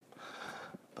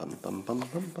Bum, bum, bum,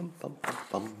 bum, bum, bum, bum,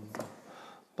 bum,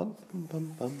 bum,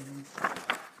 bum, bum,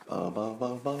 bum, bum,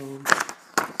 bum, bum.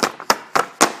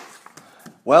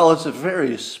 Well, it's a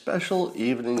very special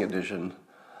evening edition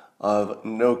of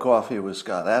No Coffee with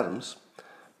Scott Adams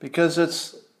because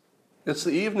it's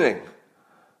the evening.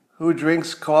 Who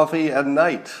drinks coffee at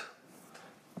night?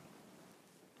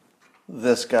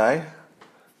 This guy.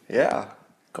 Yeah,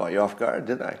 caught you off guard,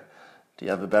 didn't I? Do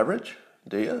you have a beverage?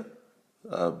 Do you?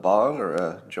 A bong or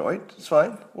a joint? It's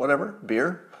fine. Whatever.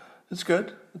 Beer? It's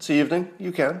good. It's evening.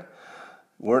 You can.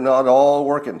 We're not all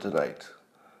working tonight.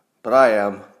 But I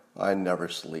am. I never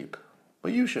sleep.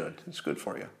 But you should. It's good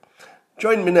for you.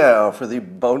 Join me now for the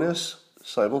bonus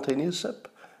simultaneous sip.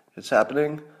 It's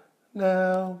happening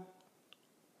now.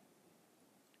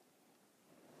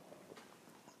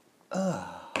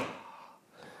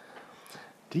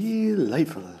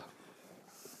 Delightful.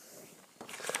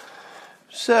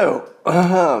 So,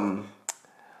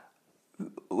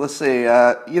 let's see.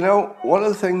 One of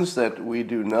the things that we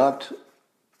do not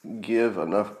give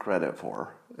enough credit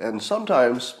for, and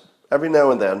sometimes, every now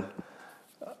and then,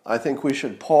 I think we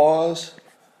should pause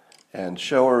and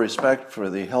show our respect for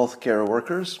the healthcare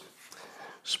workers.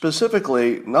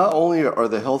 Specifically, not only are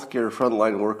the healthcare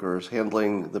frontline workers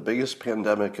handling the biggest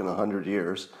pandemic in 100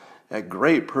 years at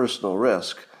great personal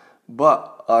risk,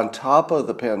 but on top of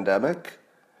the pandemic,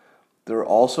 they're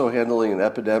also handling an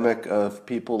epidemic of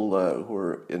people who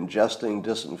are ingesting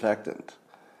disinfectant.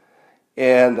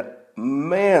 And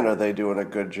man, are they doing a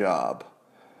good job.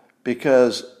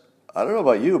 Because, I don't know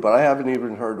about you, but I haven't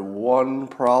even heard one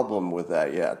problem with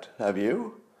that yet. Have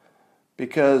you?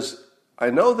 Because I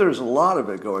know there's a lot of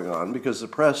it going on because the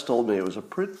press told me it was a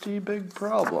pretty big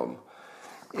problem.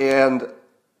 And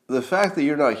the fact that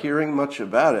you're not hearing much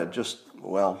about it,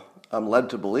 I'm led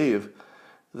to believe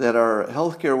that our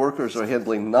healthcare workers are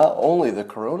handling not only the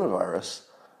coronavirus,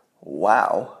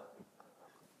 wow,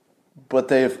 but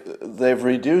they've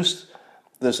reduced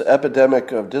this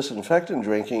epidemic of disinfectant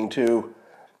drinking to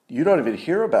you don't even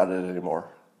hear about it anymore.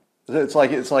 It's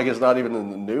like it's not even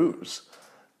in the news.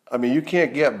 I mean, you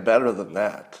can't get better than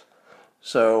that.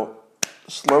 So,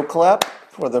 slow clap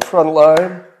for the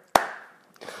frontline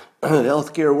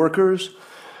healthcare workers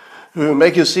who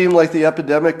make it seem like the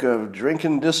epidemic of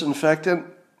drinking disinfectant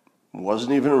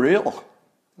wasn't even real.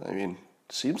 I mean,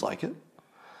 it seems like it.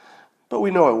 But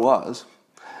we know it was.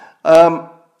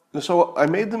 So I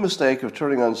made the mistake of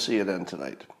turning on CNN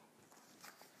tonight.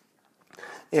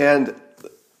 And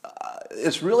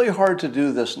it's really hard to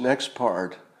do this next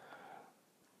part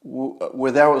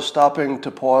without stopping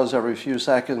to pause every few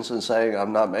seconds and saying,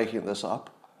 I'm not making this up.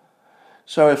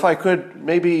 So if I could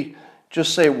maybe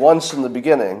just say once in the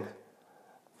beginning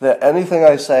that anything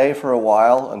I say for a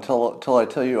while until I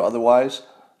tell you otherwise,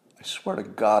 I swear to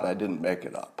God I didn't make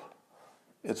it up.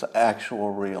 It's actual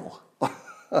real.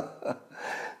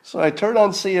 So I turned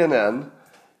on CNN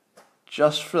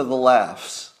just for the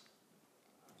laughs.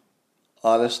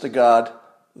 Honest to God,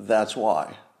 that's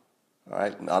why. All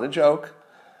right, not a joke.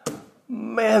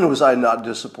 Man, was I not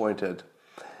disappointed.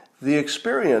 The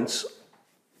experience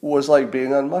was like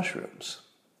being on mushrooms.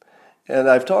 And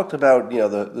I've talked about,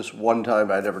 this one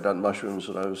time I'd ever done mushrooms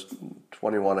when I was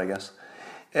 21, I guess.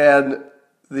 And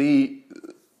the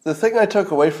thing I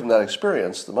took away from that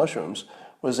experience, the mushrooms,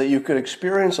 was that you could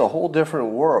experience a whole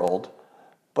different world,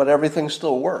 but everything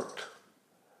still worked.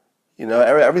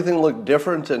 Everything looked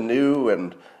different and new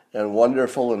and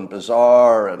wonderful and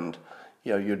bizarre, and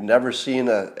you'd never seen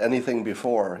anything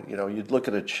before. You'd look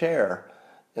at a chair,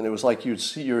 and it was like you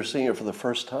were seeing it for the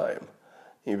first time.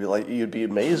 You'd be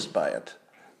amazed by it.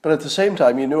 But at the same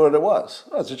time, you knew what it was.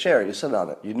 Oh, it's a chair. You sit on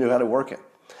it. You knew how to work it.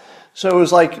 So it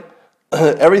was like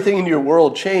everything in your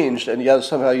world changed, and yet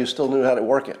somehow you still knew how to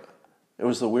work it. It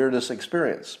was the weirdest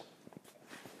experience.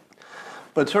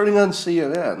 But turning on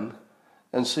CNN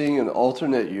and seeing an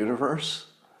alternate universe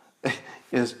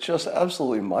is just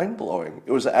absolutely mind-blowing.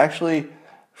 It was actually,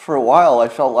 for a while, I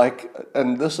felt like,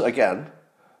 and this again,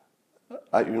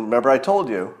 remember I told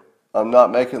you, I'm not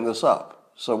making this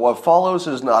up. So what follows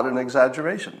is not an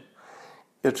exaggeration.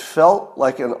 It felt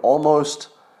like an almost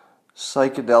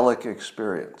psychedelic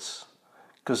experience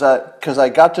because I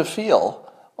got to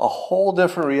feel a whole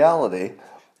different reality,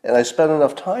 and I spent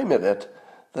enough time in it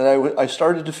that I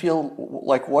started to feel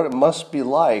like what it must be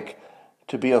like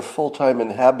to be a full-time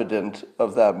inhabitant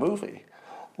of that movie.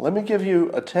 Let me give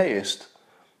you a taste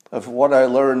of what I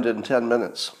learned in 10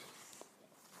 minutes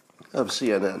of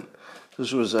CNN.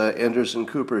 This was Anderson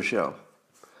Cooper's show.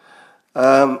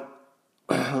 That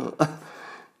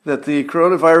the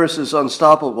coronavirus is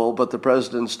unstoppable, but the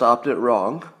president stopped it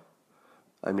wrong.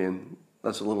 I mean,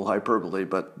 that's a little hyperbole,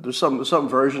 but there's some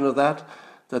version of that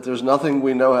there's nothing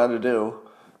we know how to do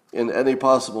in any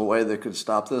possible way that could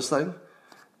stop this thing,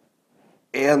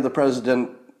 and the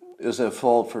president is at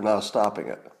fault for not stopping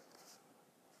it.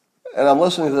 And I'm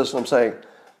listening to this and I'm saying,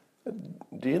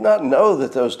 do you not know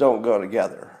that those don't go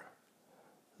together?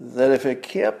 That if it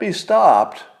can't be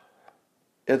stopped,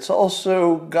 it's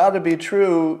also got to be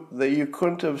true that you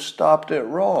couldn't have stopped it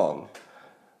wrong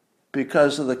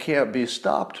because of the can't be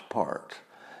stopped part.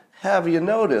 Have you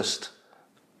noticed,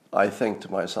 I think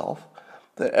to myself,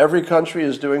 that every country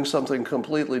is doing something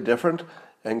completely different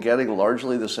and getting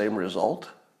largely the same result?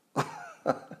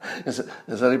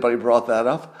 Has anybody brought that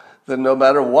up? That no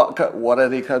matter what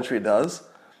any country does,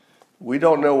 we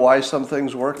don't know why some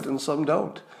things worked and some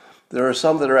don't. There are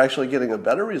some that are actually getting a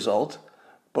better result,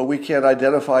 but we can't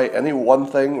identify any one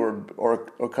thing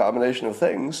or a combination of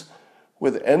things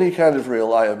with any kind of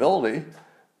reliability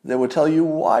that would tell you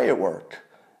why it worked.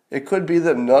 It could be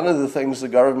that none of the things the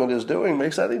government is doing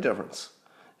makes any difference.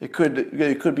 It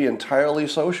could be entirely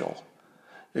social.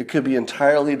 It could be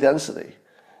entirely density.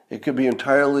 It could be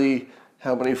entirely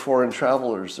how many foreign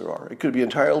travelers there are. It could be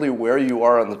entirely where you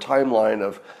are on the timeline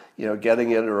of, getting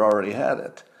it or already had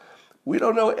it. We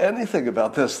don't know anything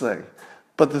about this thing.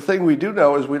 But the thing we do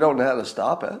know is we don't know how to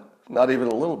stop it, not even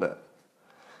a little bit.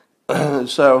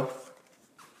 So,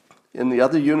 in the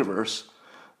other universe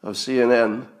of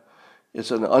CNN, it's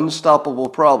an unstoppable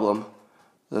problem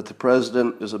that the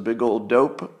president is a big old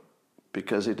dope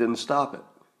because he didn't stop it.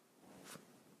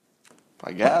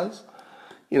 I guess.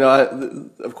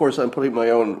 Of course, I'm putting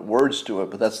my own words to it,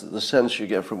 but that's the sense you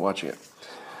get from watching it.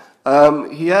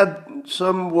 He had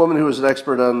some woman who was an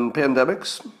expert on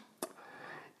pandemics,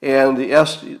 and he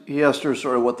asked her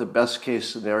sort of what the best case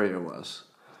scenario was.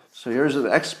 So here's an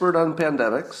expert on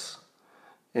pandemics,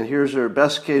 and here's her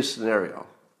best case scenario.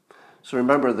 So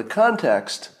remember, the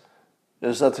context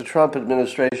is that the Trump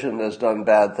administration has done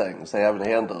bad things. They haven't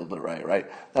handled it right?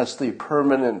 That's the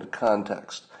permanent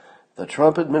context. The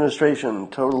Trump administration,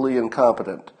 totally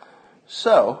incompetent.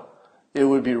 So it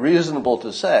would be reasonable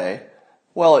to say,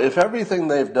 well, if everything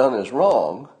they've done is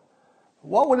wrong,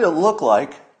 what would it look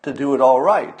like to do it all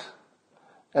right?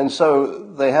 And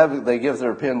so they give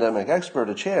their pandemic expert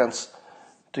a chance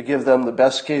to give them the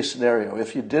best case scenario.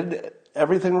 If you did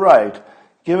everything right,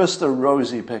 give us the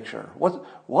rosy picture. What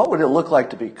would it look like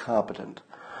to be competent?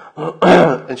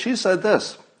 And she said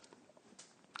this,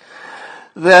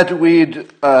 that we'd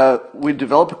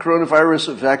develop a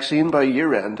coronavirus vaccine by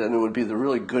year end, and it would be the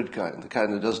really good kind, the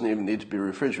kind that doesn't even need to be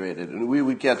refrigerated. And we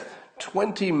would get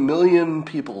 20 million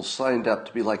people signed up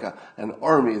to be like an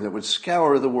army that would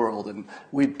scour the world, and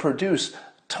we'd produce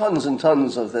tons and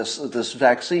tons of this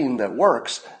vaccine that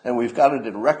works, and we've got it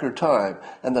in record time.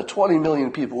 And the 20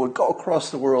 million people would go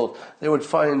across the world. They would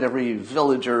find every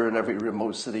villager in every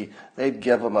remote city. They'd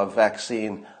give them a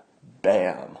vaccine.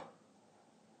 Bam.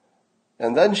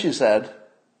 And then she said,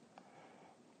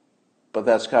 but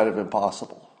that's kind of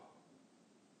impossible.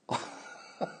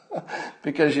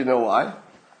 Because you know why?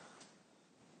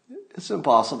 It's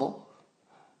impossible.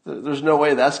 There's no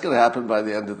way that's going to happen by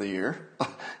the end of the year.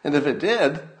 And if it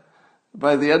did,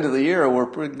 by the end of the year, we're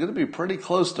going to be pretty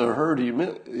close to herd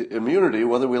immunity,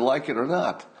 whether we like it or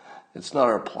not. It's not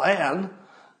our plan.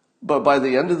 But by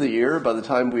the end of the year, by the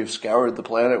time we've scoured the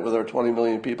planet with our 20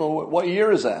 million people, what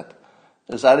year is that?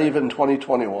 Is that even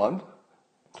 2021?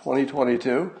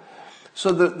 2022?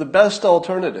 So the best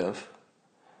alternative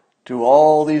to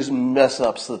all these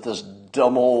mess-ups that this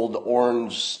dumb old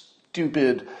orange,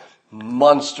 stupid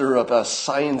monster of a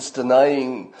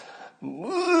science-denying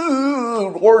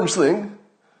orange thing,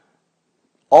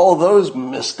 all those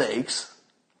mistakes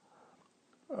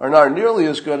are not nearly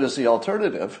as good as the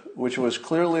alternative, which was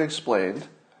clearly explained,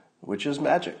 which is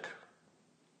magic.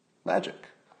 Magic.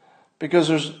 Because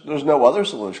there's no other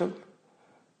solution.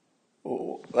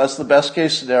 That's the best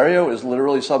case scenario, is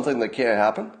literally something that can't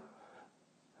happen.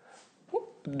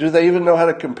 Do they even know how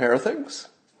to compare things?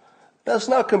 That's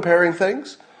not comparing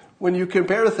things. When you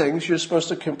compare things, you're supposed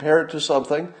to compare it to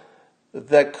something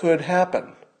that could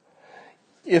happen.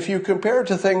 If you compare it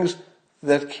to things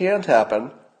that can't happen,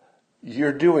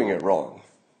 you're doing it wrong.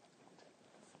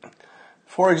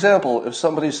 For example, if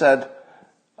somebody said,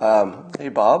 hey,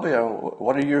 Bob,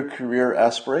 what are your career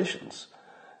aspirations?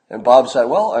 And Bob said,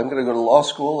 well, I'm going to go to law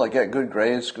school, I get good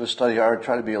grades, going to study hard,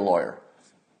 try to be a lawyer.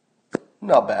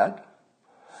 Not bad.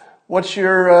 What's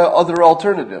your other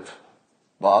alternative,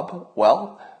 Bob?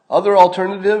 Well, other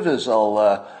alternative is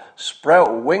I'll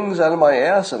sprout wings out of my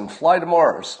ass and fly to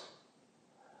Mars.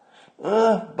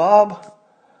 Bob,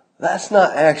 that's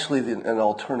not actually an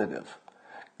alternative.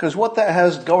 Because what that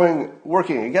has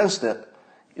working against it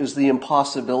is the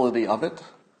impossibility of it,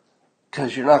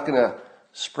 because you're not going to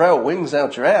sprout wings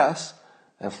out your ass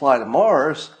and fly to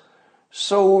Mars.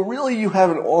 So really you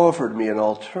haven't offered me an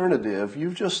alternative.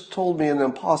 You've just told me an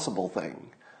impossible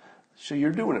thing. So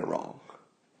you're doing it wrong.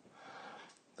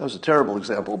 That was a terrible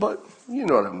example, but you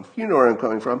know where I'm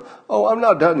coming from. Oh, I'm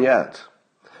not done yet.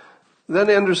 Then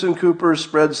Anderson Cooper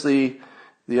spreads the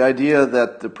idea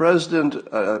that the president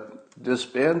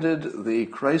disbanded the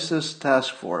crisis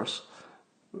task force.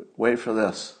 Wait for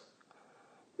this.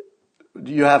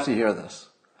 You have to hear this.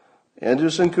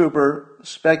 Anderson Cooper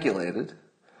speculated,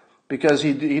 because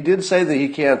he did say that he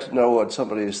can't know what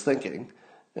somebody is thinking,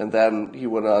 and then he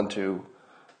went on to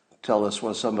tell us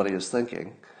what somebody is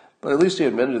thinking. But at least he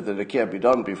admitted that it can't be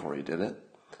done before he did it.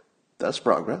 That's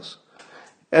progress.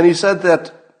 And he said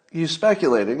that, he's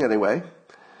speculating anyway,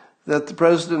 that the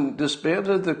president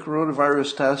disbanded the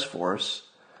coronavirus task force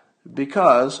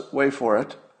because, wait for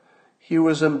it, he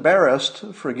was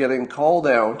embarrassed for getting called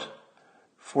out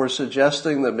for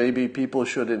suggesting that maybe people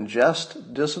should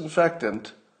ingest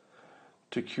disinfectant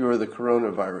to cure the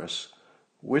coronavirus,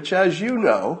 which, as you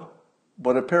know,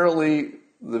 but apparently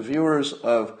the viewers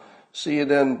of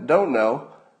CNN don't know,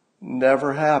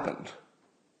 never happened.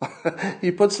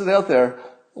 He puts it out there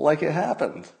like it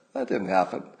happened. That didn't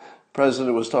happen. The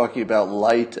president was talking about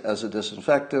light as a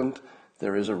disinfectant.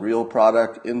 There is a real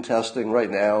product in testing right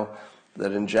now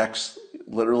that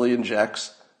literally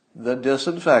injects the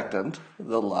disinfectant,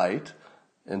 the light,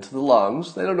 into the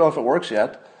lungs. They don't know if it works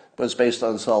yet, but it's based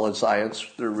on solid science.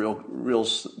 There are real,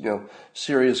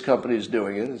 serious companies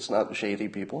doing it. It's not shady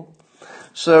people.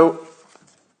 So,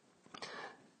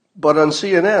 but on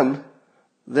CNN,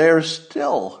 they're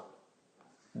still,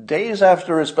 days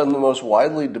after it's been the most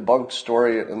widely debunked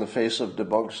story in the face of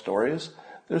debunked stories,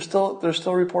 they're still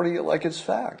reporting it like it's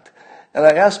fact. And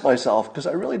I ask myself, because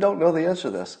I really don't know the answer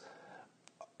to this,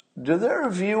 do their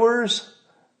viewers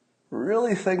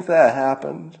really think that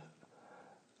happened?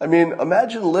 I mean,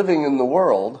 imagine living in the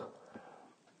world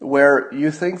where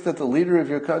you think that the leader of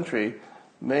your country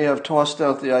may have tossed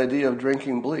out the idea of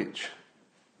drinking bleach.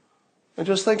 And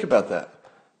just think about that.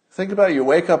 Think about it, you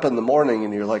wake up in the morning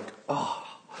and you're like,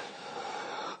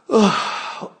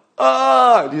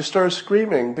 and you start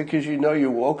screaming because you know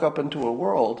you woke up into a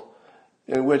world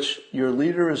in which your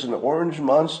leader is an orange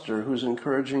monster who's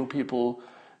encouraging people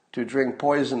to drink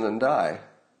poison and die.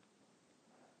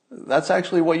 That's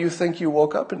actually what you think you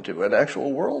woke up into, an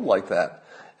actual world like that.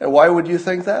 And why would you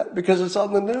think that? Because it's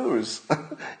on the news.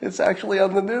 It's actually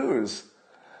on the news.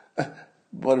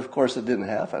 But of course it didn't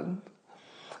happen.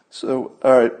 So,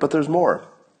 all right, but there's more.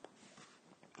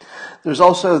 There's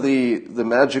also the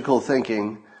magical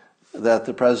thinking that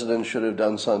the president should have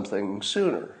done something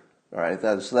sooner. All right,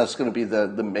 that's going to be the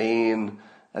main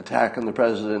attack on the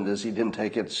president, is he didn't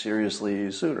take it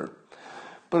seriously sooner.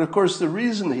 But of course, the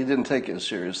reason he didn't take it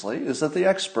seriously is that the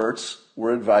experts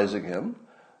were advising him,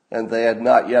 and they had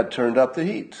not yet turned up the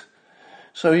heat.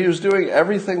 So he was doing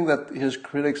everything that his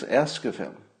critics asked of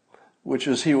him, which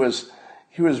is he was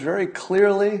very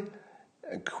clearly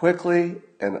and quickly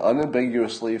and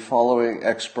unambiguously following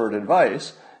expert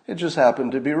advice. It just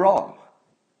happened to be wrong.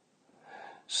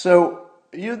 So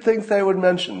you'd think they would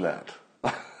mention that.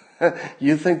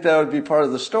 You'd think that would be part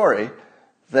of the story,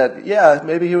 that, yeah,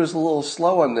 maybe he was a little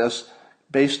slow on this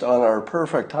based on our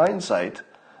perfect hindsight,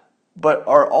 but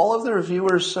are all of their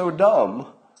viewers so dumb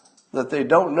that they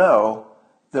don't know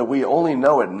that we only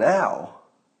know it now?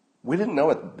 We didn't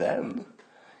know it then.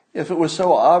 If it was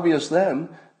so obvious then,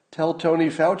 tell Tony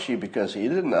Fauci, because he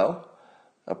didn't know.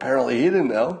 Apparently he didn't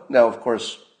know. Now, of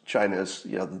course, China is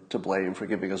to blame for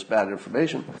giving us bad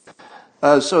information.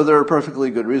 So there are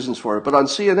perfectly good reasons for it. But on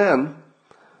CNN,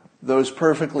 those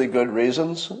perfectly good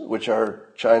reasons, which are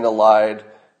China lied,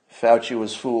 Fauci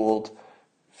was fooled,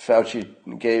 Fauci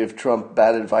gave Trump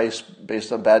bad advice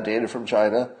based on bad data from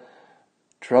China,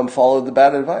 Trump followed the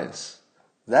bad advice.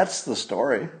 That's the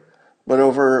story. But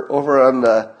over on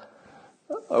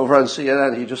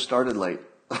CNN, he just started late.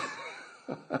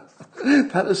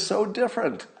 That is so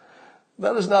different.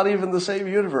 That is not even the same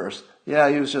universe. Yeah,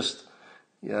 he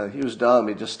was dumb.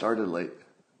 He just started late.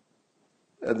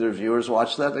 And their viewers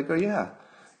watch that. They go, yeah,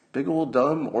 big old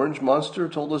dumb orange monster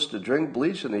told us to drink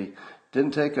bleach and he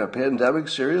didn't take a pandemic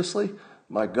seriously?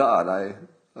 My God,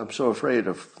 I'm so afraid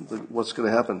of what's going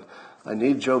to happen. I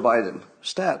need Joe Biden.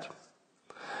 Stat.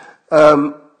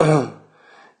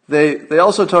 They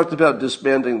also talked about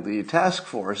disbanding the task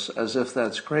force as if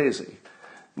that's crazy.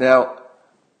 Now,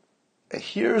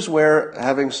 here's where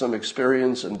having some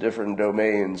experience in different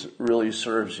domains really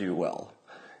serves you well.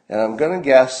 And I'm going to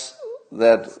guess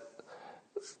that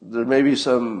there may be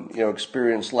some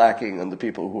experience lacking in the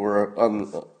people who were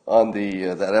on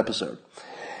that episode.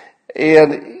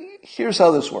 And here's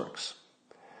how this works.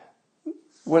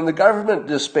 When the government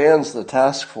disbands the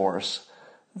task force,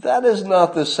 that is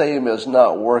not the same as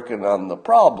not working on the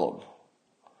problem.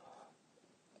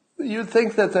 You'd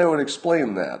think that they would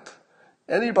explain that.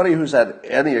 Anybody who's had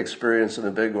any experience in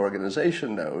a big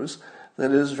organization knows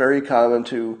that it is very common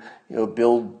to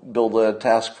build a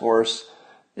task force.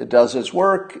 It does its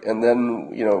work, and then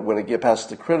when it gets past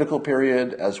the critical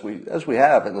period, as we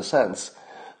have in a sense,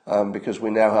 because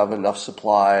we now have enough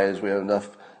supplies, we have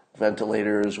enough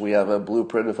ventilators, we have a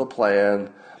blueprint of a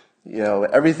plan.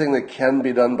 Everything that can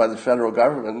be done by the federal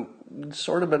government has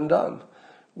sort of been done,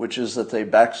 which is that they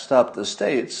backstop the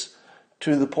states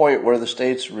to the point where the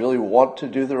states really want to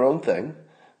do their own thing.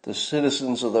 The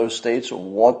citizens of those states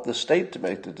want the state to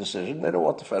make the decision. They don't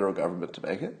want the federal government to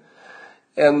make it.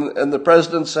 And the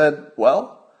president said,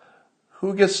 well,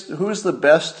 who's the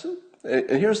best? And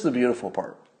here's the beautiful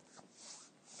part.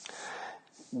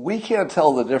 We can't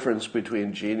tell the difference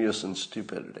between genius and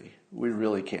stupidity. We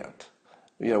really can't.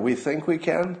 We think we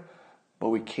can, but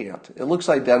we can't. It looks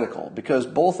identical because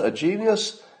both a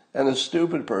genius and a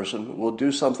stupid person will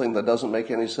do something that doesn't make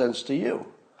any sense to you.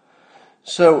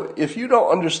 So if you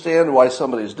don't understand why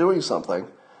somebody's doing something,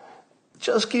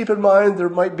 just keep in mind there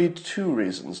might be two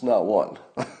reasons, not one.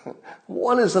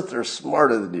 One is that they're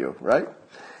smarter than you, right?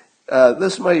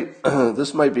 This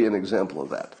might be an example of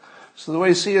that. So the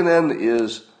way CNN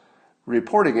is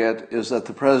reporting it is that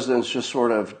the president's just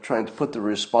sort of trying to put the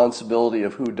responsibility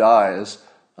of who dies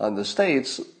on the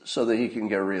states so that he can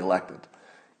get reelected.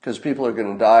 Because people are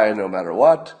going to die no matter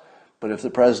what. But if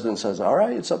the president says, all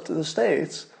right, it's up to the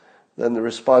states, then the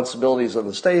responsibility is on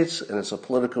the states, and it's a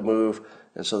political move.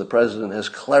 And so the president is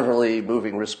cleverly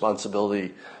moving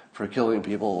responsibility for killing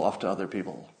people off to other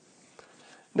people.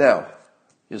 Now,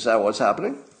 is that what's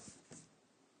happening?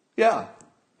 Yeah,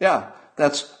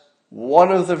 that's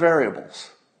one of the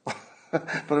variables.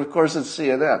 But of course it's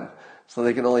CNN, so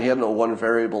they can only handle one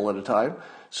variable at a time.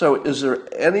 So is there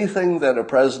anything that a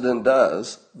president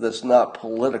does that's not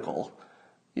political,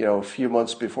 a few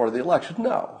months before the election?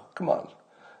 No, come on.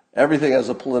 Everything has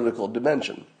a political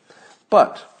dimension.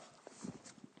 But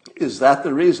is that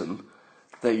the reason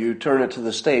that you turn it to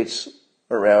the states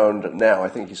around now? I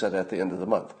think you said at the end of the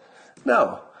month.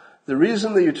 No. The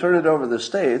reason that you turn it over to the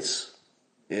states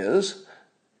is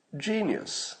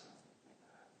genius.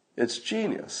 It's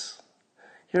genius.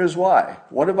 Here's why.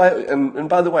 And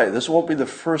by the way, this won't be the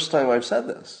first time I've said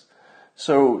this.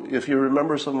 So if you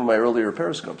remember some of my earlier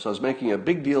periscopes, I was making a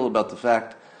big deal about the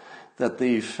fact that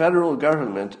the federal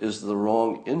government is the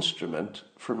wrong instrument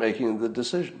for making the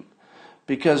decision.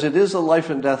 Because it is a life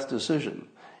and death decision.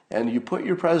 And you put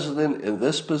your president in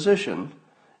this position,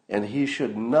 and he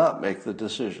should not make the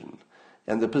decision.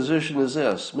 And the position is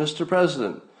this: Mr.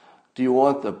 President, do you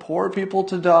want the poor people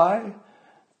to die,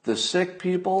 the sick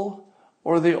people,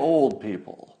 or the old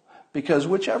people? Because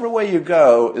whichever way you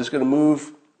go is going to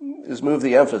move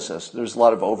the emphasis. There's a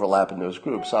lot of overlap in those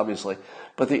groups, obviously.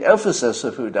 But the emphasis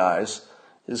of who dies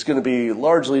is going to be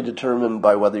largely determined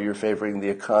by whether you're favoring the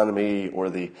economy or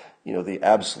the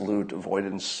absolute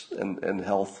avoidance and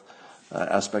health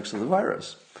aspects of the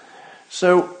virus.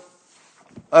 So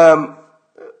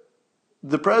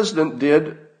the president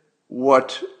did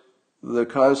what the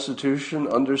Constitution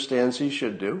understands he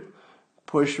should do: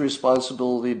 push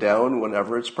responsibility down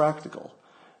whenever it's practical.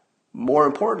 More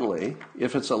importantly,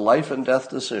 if it's a life and death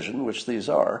decision, which these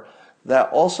are, that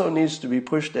also needs to be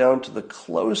pushed down to the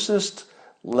closest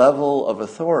level of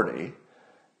authority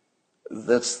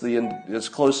that's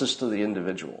closest to the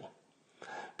individual.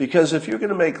 Because if you're going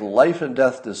to make life and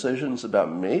death decisions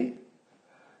about me,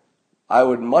 I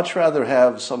would much rather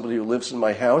have somebody who lives in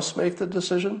my house make the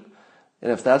decision.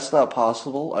 And if that's not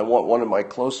possible, I want one of my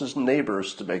closest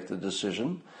neighbors to make the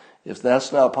decision. If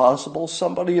that's not possible,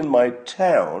 somebody in my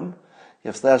town.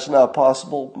 If that's not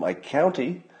possible, my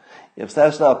county. If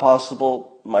that's not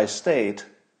possible, my state.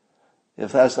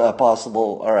 If that's not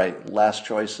possible, all right, last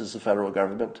choice is the federal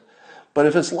government. But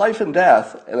if it's life and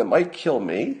death, and it might kill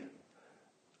me,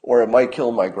 or it might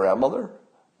kill my grandmother,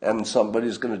 and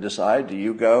somebody's going to decide, do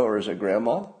you go or is it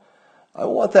grandma? I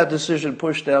want that decision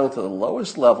pushed down to the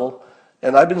lowest level.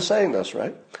 And I've been saying this,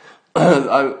 right?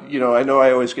 I know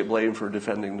I always get blamed for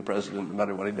defending the president no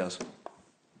matter what he does.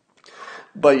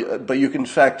 But you can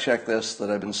fact check this,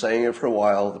 that I've been saying it for a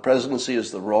while. The presidency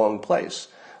is the wrong place.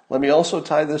 Let me also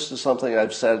tie this to something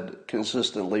I've said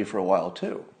consistently for a while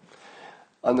too.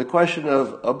 On the question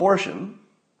of abortion,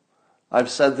 I've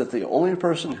said that the only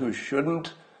person who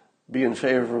shouldn't be in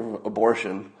favor of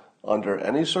abortion under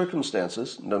any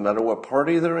circumstances, no matter what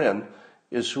party they're in,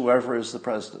 is whoever is the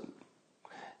president.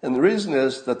 And the reason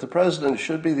is that the president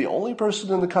should be the only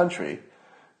person in the country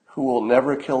who will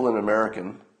never kill an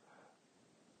American,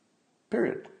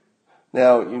 period.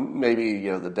 Now, maybe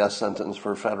the death sentence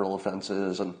for federal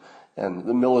offenses and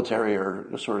the military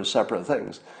are sort of separate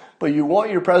things. But you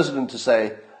want your president to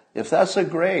say, if that's a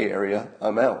gray area,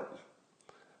 I'm out.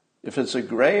 If it's a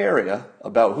gray area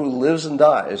about who lives and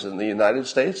dies in the United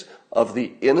States of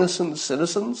the innocent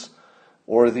citizens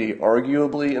or the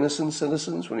arguably innocent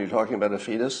citizens, when you're talking about a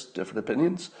fetus, different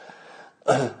opinions,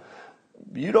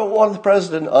 you don't want the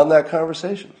president on that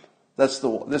conversation. That's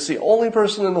the only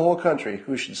person in the whole country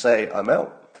who should say, I'm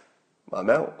out. I'm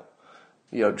out.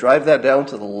 Drive that down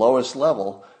to the lowest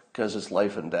level because it's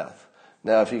life and death.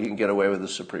 Now, if you can get away with the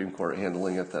Supreme Court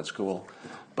handling it, that's cool.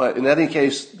 But in any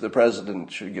case, the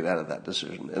president should get out of that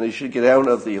decision. And he should get out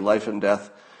of the life and death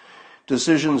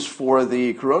decisions for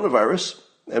the coronavirus.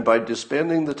 And by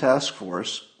disbanding the task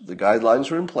force, the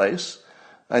guidelines are in place.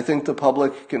 I think the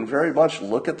public can very much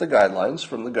look at the guidelines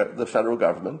from the federal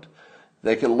government.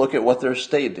 They can look at what their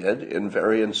state did in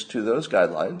variance to those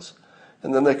guidelines.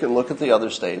 And then they can look at the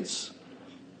other states.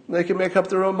 They can make up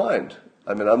their own mind.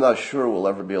 I mean, I'm not sure we'll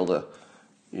ever be able to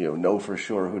know for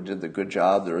sure who did the good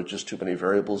job. There are just too many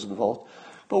variables involved.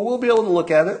 But we'll be able to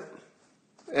look at it.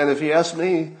 And if you ask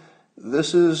me,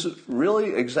 this is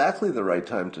really exactly the right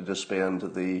time to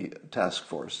disband the task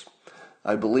force.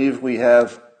 I believe we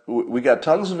got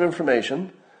tons of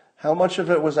information. How much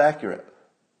of it was accurate?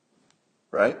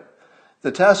 Right?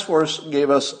 The task force gave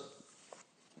us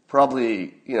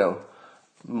probably,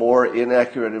 more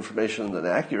inaccurate information than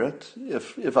accurate,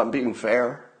 if I'm being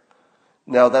fair.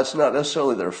 Now, that's not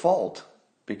necessarily their fault,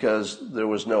 because there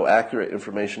was no accurate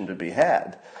information to be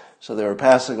had. So they were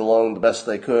passing along the best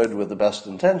they could with the best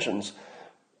intentions.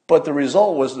 But the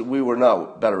result was that we were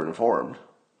not better informed.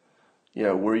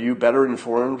 Were you better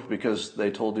informed because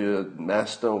they told you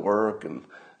masks don't work? And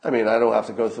I don't have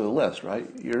to go through the list, right?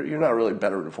 You're not really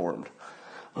better informed.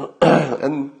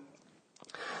 And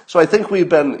so I think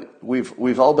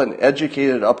we've all been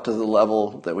educated up to the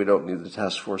level that we don't need the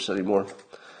task force anymore.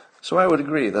 So I would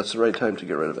agree that's the right time to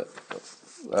get rid of it.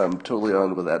 I'm totally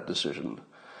on with that decision.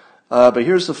 But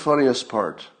here's the funniest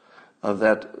part of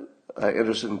that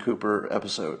Anderson Cooper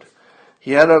episode.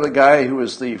 He had on a guy who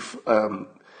was he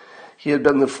had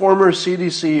been the former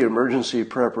CDC emergency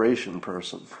preparation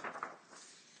person.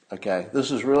 Okay, this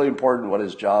is really important what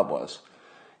his job was.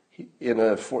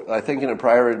 I think in a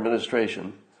prior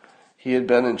administration, he had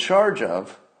been in charge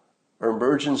of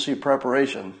emergency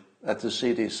preparation at the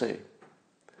CDC.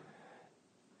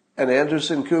 And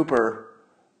Anderson Cooper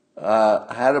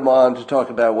had him on to talk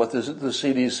about what the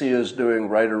CDC is doing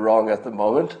right or wrong at the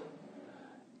moment.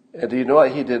 And do you know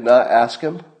what he did not ask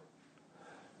him?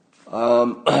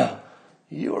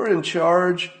 You are in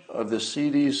charge of the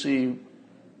CDC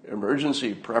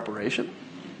emergency preparation?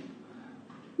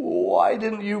 Why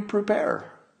didn't you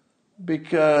prepare?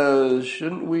 Because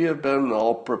shouldn't we have been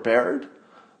all prepared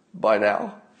by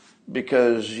now?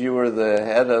 Because you were the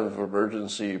head of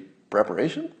emergency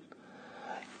preparation?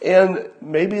 And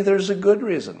maybe there's a good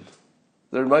reason.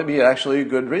 There might be actually a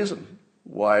good reason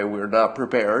why we're not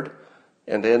prepared.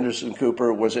 And Anderson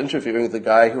Cooper was interviewing the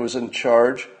guy who was in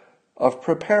charge of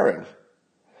preparing.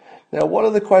 Now, one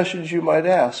of the questions you might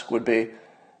ask would be,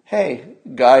 hey,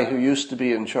 guy who used to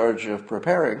be in charge of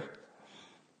preparing,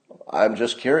 I'm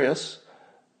just curious,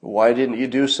 why didn't you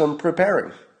do some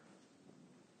preparing?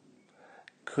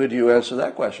 Could you answer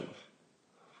that question?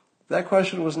 That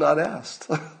question was not asked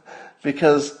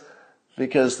because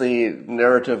the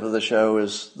narrative of the show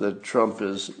is that Trump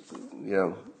is,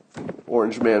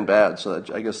 orange man bad. So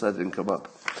I guess that didn't come up.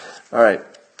 All right.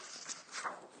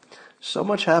 So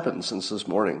much happened since this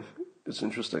morning. It's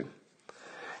interesting.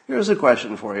 Here's a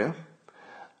question for you.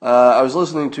 I was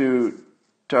listening to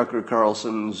Tucker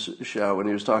Carlson's show, and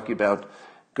he was talking about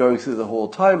going through the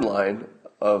whole timeline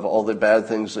of all the bad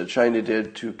things that China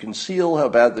did to conceal how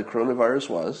bad the coronavirus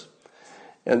was.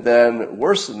 And then,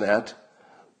 worse than that,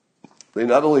 they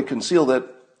not only concealed it,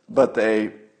 but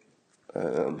they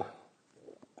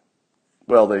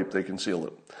concealed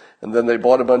it. And then they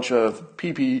bought a bunch of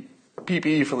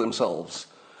PPE for themselves,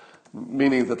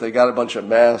 meaning that they got a bunch of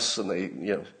masks and they,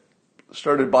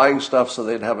 started buying stuff so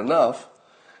they'd have enough.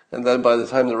 And then by the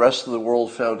time the rest of the world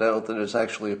found out that it's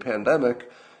actually a pandemic,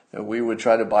 and we would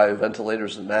try to buy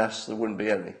ventilators and masks, there wouldn't be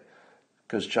any,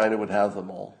 because China would have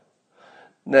them all.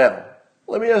 Now,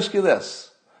 let me ask you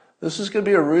this. This is going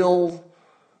to be a real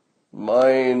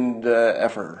mind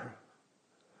effort.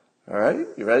 All right?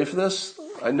 You ready for this?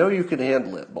 I know you can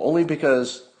handle it, but only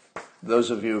because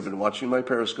those of you who have been watching my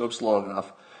Periscopes long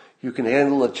enough, you can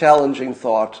handle a challenging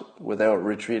thought without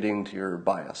retreating to your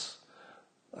bias.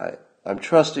 I'm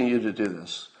trusting you to do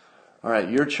this. All right,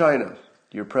 you're China.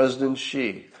 You're President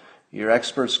Xi. Your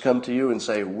experts come to you and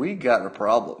say, we got a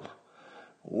problem.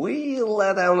 We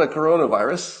let down a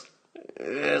coronavirus.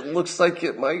 It looks like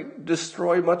it might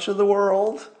destroy much of the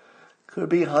world. Could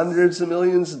be hundreds of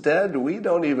millions dead. We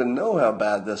don't even know how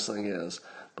bad this thing is.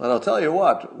 But I'll tell you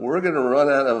what, we're going to run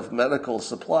out of medical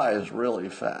supplies really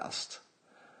fast.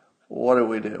 What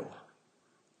do?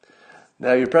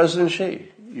 Now, you're President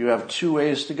Xi. You have two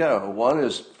ways to go. One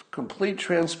is complete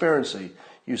transparency.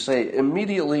 You say,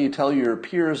 immediately tell your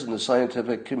peers in the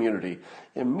scientific community,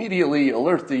 immediately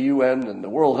alert the UN and the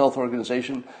World Health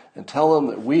Organization and tell them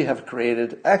that we have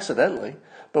created, accidentally,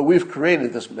 but we've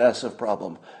created this massive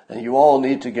problem and you all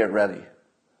need to get ready.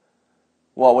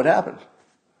 What would happen?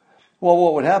 Well,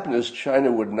 what would happen is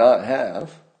China would not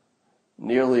have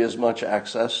nearly as much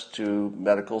access to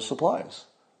medical supplies,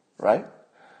 right?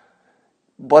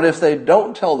 But if they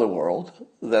don't tell the world,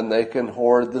 then they can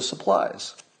hoard the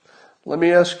supplies. Let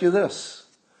me ask you this.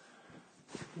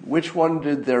 Which one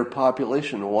did their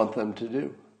population want them to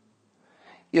do?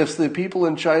 If the people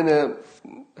in China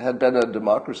had been a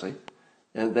democracy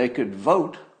and they could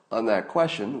vote on that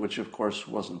question, which of course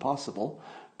wasn't possible,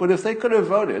 but if they could have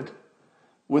voted,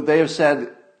 would they have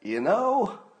said, it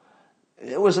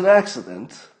was an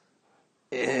accident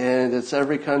and it's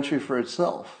every country for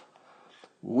itself?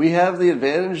 We have the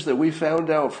advantage that we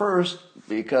found out first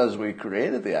because we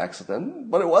created the accident,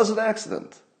 but it was an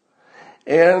accident.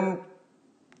 And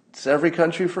it's every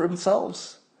country for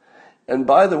themselves. And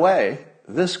by the way,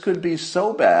 this could be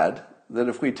so bad that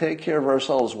if we take care of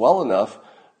ourselves well enough,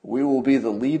 we will be the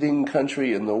leading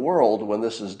country in the world when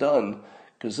this is done,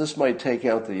 because this might take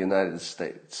out the United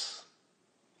States.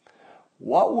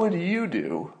 What would you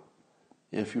do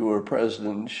if you were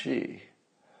President Xi?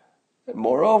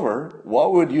 Moreover,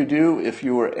 what would you do if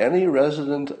you were any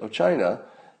resident of China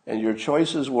and your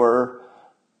choices were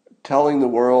telling the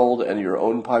world and your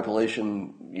own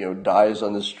population, dies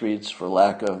on the streets for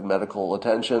lack of medical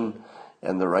attention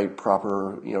and the right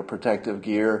proper, protective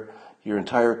gear? Your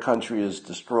entire country is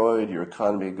destroyed. Your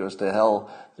economy goes to hell.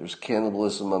 There's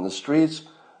cannibalism on the streets.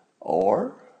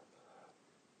 Or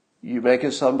you make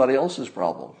it somebody else's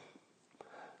problem.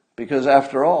 Because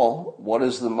after all, what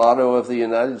is the motto of the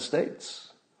United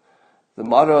States? The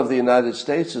motto of the United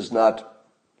States is not,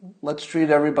 let's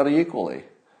treat everybody equally.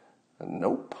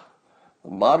 Nope. The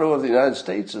motto of the United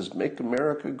States is make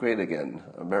America great again.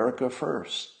 America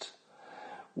first.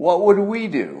 What would we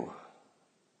do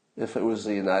if it was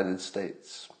the United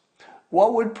States?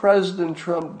 What would President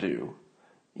Trump do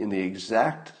in the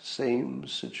exact same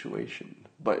situation,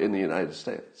 but in the United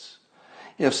States?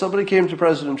 If somebody came to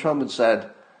President Trump and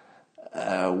said,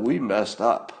 we messed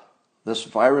up. This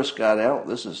virus got out.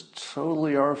 This is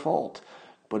totally our fault.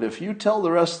 But if you tell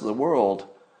the rest of the world,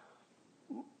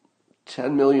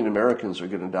 10 million Americans are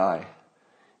going to die.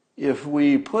 If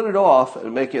we put it off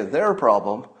and make it their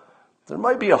problem, there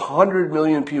might be 100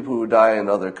 million people who die in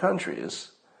other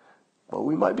countries, but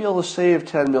we might be able to save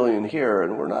 10 million here,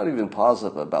 and we're not even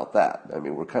positive about that. I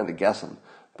mean, we're kind of guessing,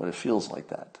 but it feels like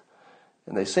that.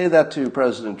 And they say that to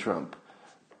President Trump.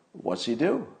 What's he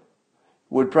do?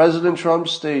 Would President Trump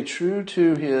stay true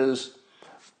to his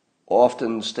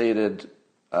often stated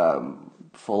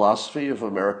philosophy of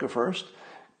America first?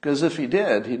 Because if he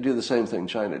did, he'd do the same thing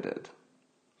China did.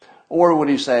 Or would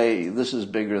he say, this is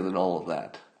bigger than all of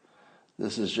that?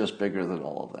 This is just bigger than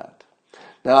all of that.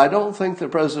 Now, I don't think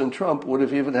that President Trump would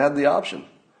have even had the option,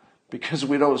 because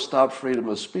we don't stop freedom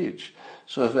of speech.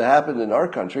 So if it happened in our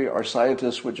country, our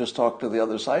scientists would just talk to the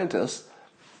other scientists.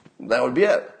 That would be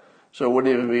it. So it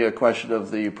wouldn't even be a question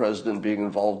of the president being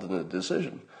involved in a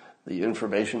decision. The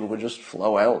information would just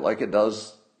flow out like it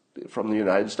does from the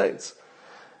United States.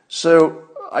 So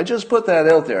I just put that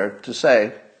out there to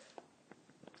say,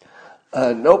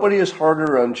 nobody is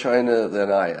harder on China than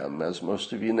I am. As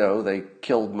most of you know, they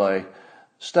killed my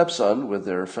stepson with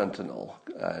their fentanyl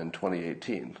in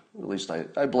 2018. At least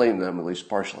I blame them, at least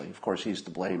partially. Of course, he's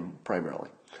to blame primarily.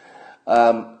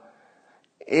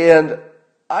 And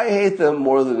I hate them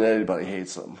more than anybody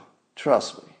hates them.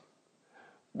 Trust me.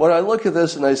 But I look at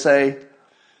this and I say,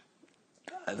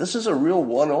 this is a real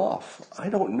one-off. I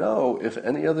don't know if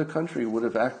any other country would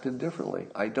have acted differently.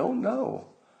 I don't know.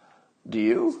 Do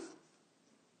you?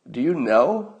 Do you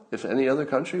know if any other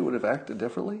country would have acted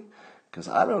differently? Because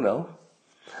I don't know.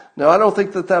 Now, I don't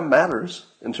think that that matters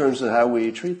in terms of how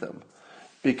we treat them,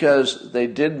 because they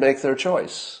did make their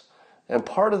choice. And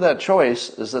part of that choice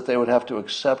is that they would have to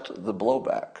accept the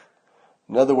blowback.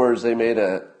 In other words, they made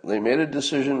a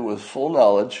decision with full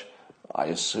knowledge, I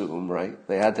assume, right?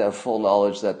 They had to have full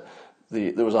knowledge that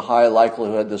there was a high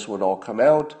likelihood this would all come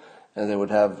out, and they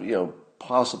would have,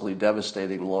 possibly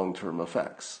devastating long-term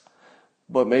effects.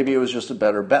 But maybe it was just a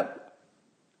better bet.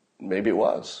 Maybe it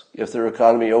was. If their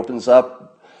economy opens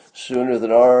up sooner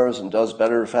than ours and does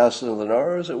better faster than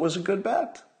ours, it was a good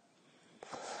bet.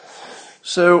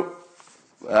 So,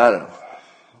 I don't know.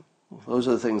 Those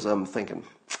are the things I'm thinking.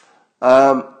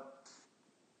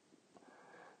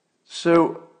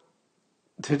 So,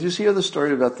 did you hear the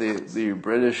story about the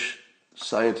British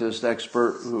scientist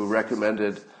expert who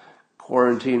recommended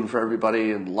quarantine for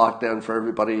everybody and lockdown for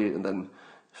everybody, and then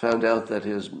found out that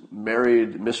his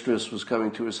married mistress was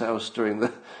coming to his house during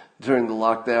the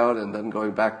lockdown and then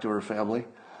going back to her family?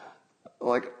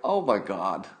 Like, oh my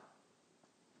God.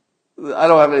 I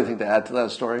don't have anything to add to that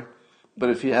story,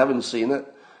 but if you haven't seen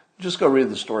it, just go read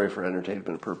the story for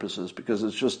entertainment purposes, because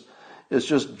it's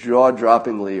just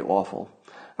jaw-droppingly awful.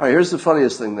 All right, here's the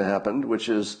funniest thing that happened, which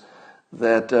is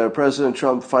that President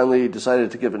Trump finally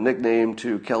decided to give a nickname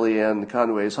to Kellyanne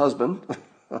Conway's husband.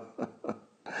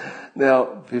 Now,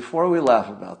 before we laugh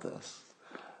about this,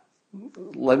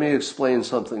 let me explain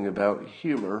something about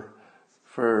humor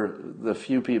for the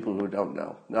few people who don't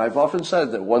know. Now, I've often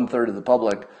said that 1/3 of the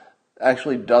public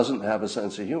actually doesn't have a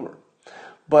sense of humor.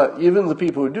 But even the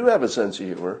people who do have a sense of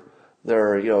humor,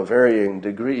 there are, varying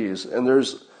degrees, and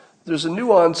there's a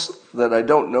nuance that I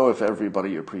don't know if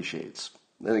everybody appreciates.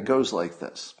 And it goes like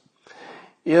this.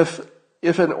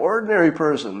 If an ordinary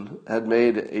person had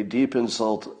made a deep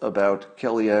insult about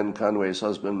Kellyanne Conway's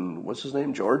husband, what's his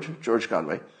name? George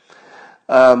Conway,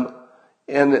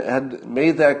 and had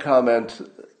made that comment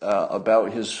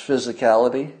about his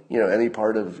physicality, any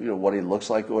part of what he looks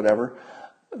like or whatever,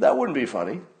 that wouldn't be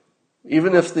funny.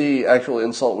 Even if the actual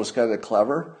insult was kind of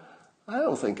clever, I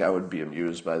don't think I would be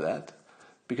amused by that.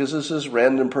 Because this is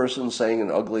random person saying an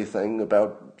ugly thing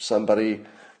about somebody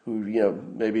who,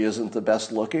 maybe isn't the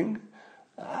best looking.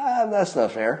 That's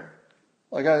not fair.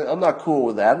 Like, I'm not cool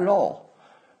with that at all.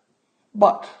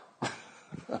 But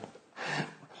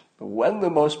when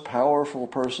the most powerful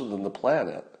person on the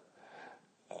planet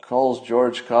calls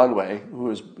George Conway, who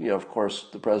is, of course,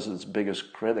 the president's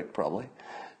biggest critic probably,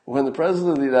 when the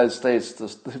president of the United States,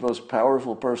 the most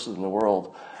powerful person in the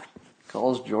world,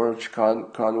 calls George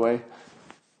Conway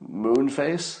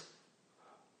Moonface,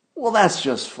 well, that's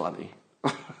just funny.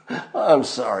 I'm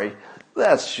sorry.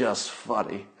 That's just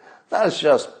funny. That's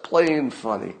just plain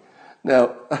funny.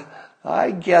 Now,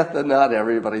 I get that not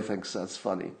everybody thinks that's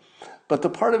funny. But the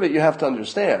part of it you have to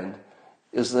understand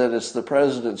is that it's the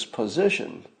president's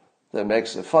position that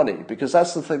makes it funny, because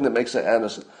that's the thing that makes it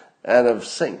out of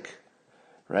sync,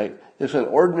 right? If an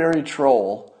ordinary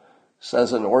troll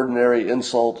says an ordinary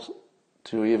insult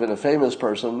to even a famous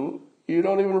person, you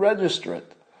don't even register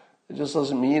it. It just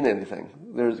doesn't mean anything.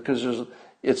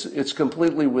 It's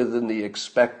completely within the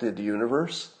expected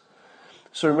universe.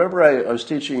 So remember, I was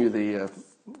teaching you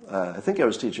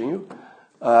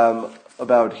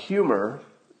about humor,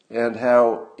 and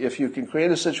how if you can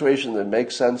create a situation that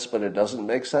makes sense but it doesn't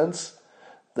make sense,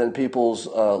 then people's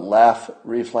laugh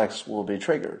reflex will be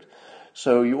triggered.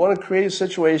 So you want to create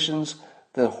situations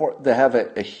that have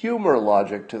a humor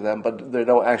logic to them, but they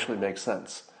don't actually make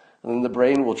sense. And then the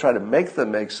brain will try to make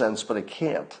them make sense, but it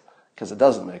can't, because it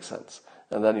doesn't make sense.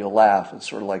 And then you'll laugh. It's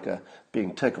sort of like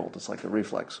being tickled. It's like a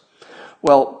reflex.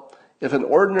 Well, if an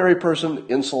ordinary person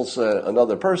insults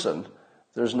another person,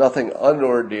 there's nothing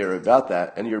unordinary about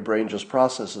that, and your brain just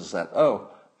processes that. Oh,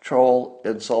 troll,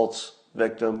 insults,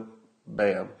 victim,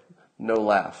 bam, no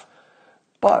laugh.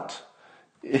 But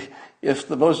if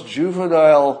the most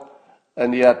juvenile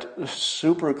and yet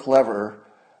super clever,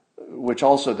 which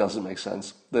also doesn't make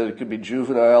sense, that it could be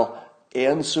juvenile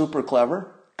and super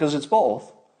clever, because it's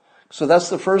both. So that's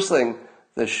the first thing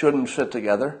that shouldn't fit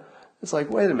together. It's like,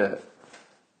 wait a minute,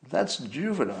 that's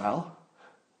juvenile,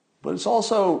 but it's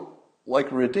also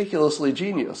like ridiculously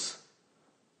genius.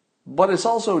 But it's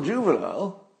also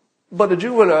juvenile, but a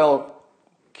juvenile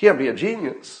can't be a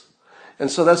genius.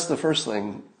 And so that's the first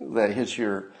thing that hits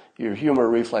your humor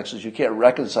reflexes. You can't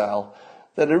reconcile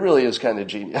that it really is kind of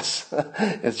genius.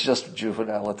 It's just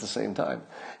juvenile at the same time.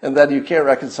 And then you can't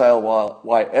reconcile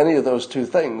why any of those two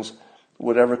things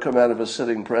would ever come out of a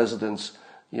sitting president's,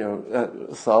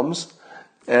 thumbs.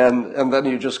 And then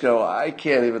you just go, I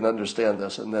can't even understand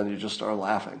this. And then you just start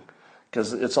laughing,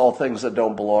 because it's all things that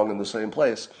don't belong in the same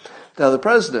place. Now, the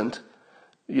president,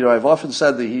 I've often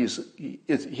said that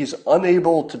he's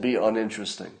unable to be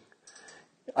uninteresting.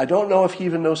 I don't know if he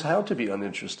even knows how to be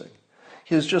uninteresting.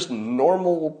 His just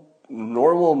normal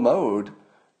mode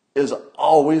is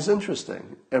always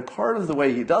interesting. And part of the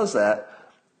way he does that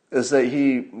is that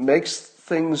he makes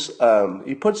things,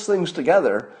 he puts things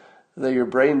together that your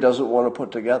brain doesn't want to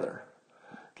put together.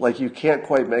 Like you can't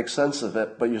quite make sense of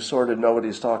it, but you sort of know what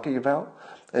he's talking about.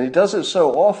 And he does it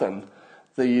so often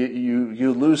that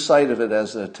you lose sight of it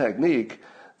as a technique,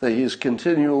 that he's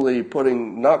continually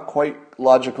putting not quite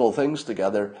logical things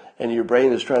together, and your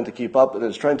brain is trying to keep up, and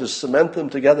it's trying to cement them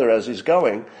together as he's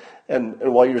going. And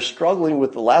while you're struggling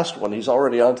with the last one, he's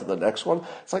already on to the next one.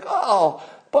 It's like, oh,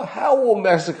 but how will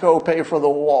Mexico pay for the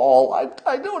wall?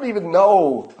 I don't even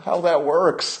know how that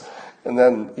works. And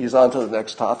then he's on to the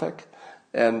next topic.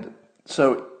 And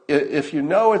so if you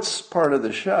know it's part of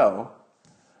the show,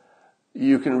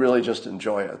 you can really just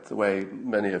enjoy it the way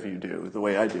many of you do, the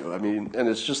way I do. I mean, and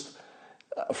it's just,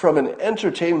 from an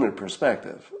entertainment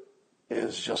perspective,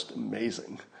 it's just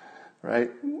amazing, right?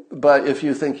 But if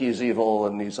you think he's evil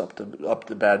and he's up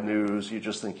to bad news, you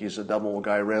just think he's a dumb old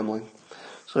guy rambling.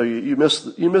 So you miss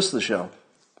the show.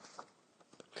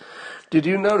 Did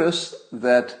you notice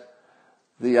that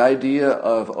the idea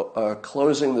of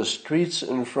closing the streets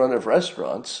in front of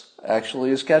restaurants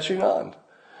actually is catching on?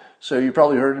 So you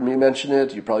probably heard me mention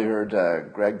it. You probably heard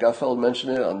Greg Gutfeld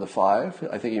mention it on the 5.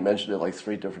 I think he mentioned it like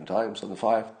 3 different times on the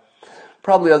 5.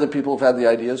 Probably other people have had the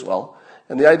idea as well.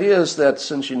 And the idea is that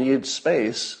since you need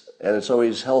space, and it's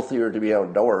always healthier to be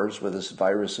outdoors with this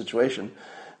virus situation,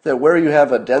 that where you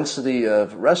have a density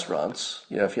of restaurants,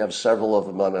 if you have several of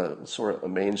them on a sort of a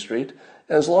main street,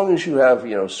 and as long as you have,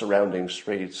 surrounding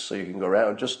streets so you can go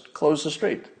around, just close the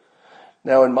street.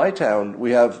 Now in my town,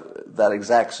 we have that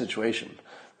exact situation.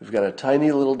 We've got a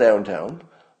tiny little downtown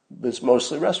that's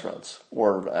mostly restaurants,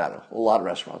 or I don't know, a lot of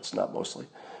restaurants, not mostly,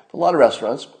 but a lot of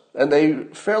restaurants, and they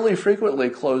fairly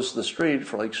frequently close the street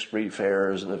for like street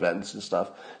fairs and events and stuff.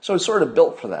 So it's sort of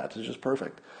built for that. It's just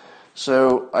perfect.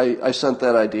 So I sent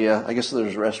that idea. I guess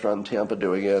there's a restaurant in Tampa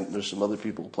doing it. There's some other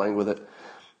people playing with it.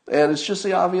 And it's just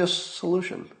the obvious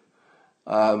solution.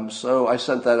 So I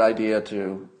sent that idea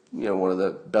to one of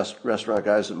the best restaurant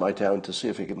guys in my town to see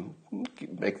if he can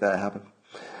make that happen.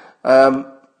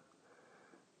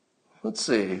 Let's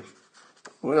see.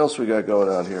 What else we got going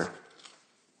on here?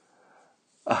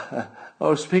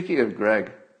 Speaking of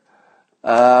Greg.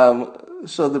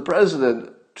 So the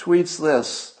president tweets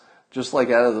this just like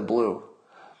out of the blue.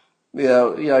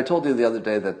 I told you the other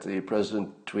day that the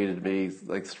president tweeted me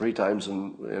like 3 times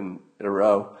in a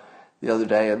row the other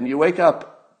day. And you wake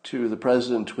up to the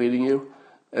president tweeting you,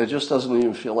 and it just doesn't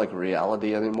even feel like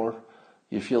reality anymore.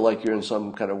 You feel like you're in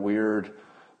some kind of weird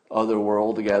other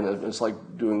world again. It's like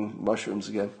doing mushrooms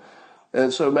again.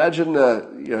 And so imagine,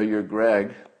 you're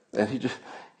Greg, and he just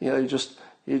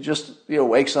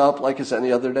wakes up like it's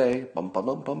any other day,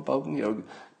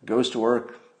 goes to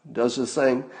work, does his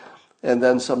thing, and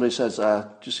then somebody says,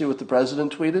 "Did you see what the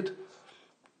president tweeted?"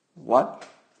 What?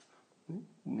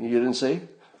 You didn't see?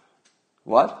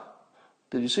 What?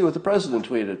 Did you see what the president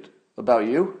tweeted about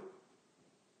you?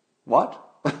 What?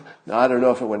 Now, I don't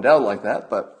know if it went down like that,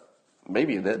 but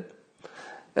maybe it did.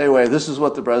 Anyway, this is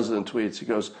what the president tweets. He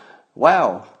goes,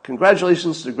 "Wow,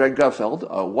 congratulations to Greg Gutfeld,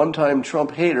 a one-time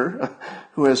Trump hater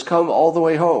who has come all the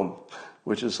way home,"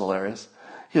 which is hilarious.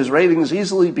 His ratings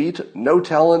easily beat no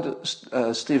talent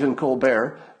Stephen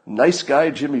Colbert, nice guy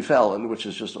Jimmy Fallon, which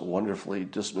is just a wonderfully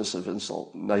dismissive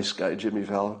insult, nice guy Jimmy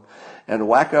Fallon, and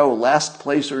wacko last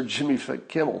placer Jimmy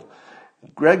Kimmel.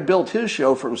 Greg built his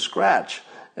show from scratch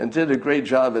and did a great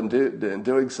job in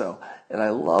doing so. And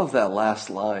I love that last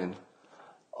line.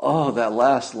 Oh, that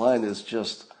last line is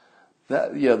just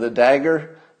that. The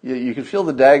dagger. You can feel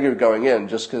the dagger going in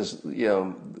just because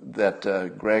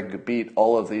that Greg beat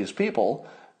all of these people,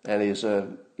 and he's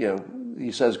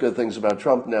he says good things about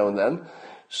Trump now and then.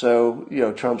 So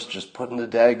Trump's just putting the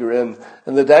dagger in,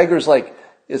 and the dagger's like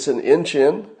it's an inch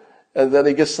in, and then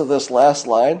he gets to this last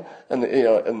line, and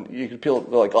and you can feel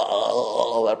like,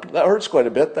 oh, that hurts quite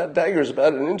a bit. That dagger's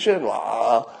about an inch in,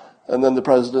 and then the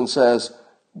president says,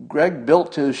 "Greg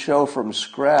built his show from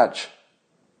scratch."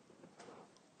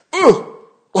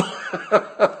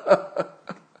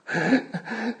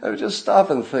 I mean, just stop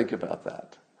and think about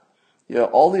that.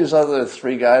 All these other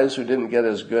 3 guys who didn't get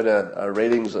as good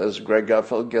ratings as Greg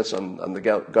Gutfeld gets on the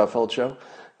Gutfeld show,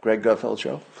 Greg Gutfeld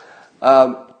show.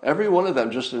 Every one of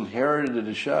them just inherited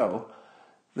a show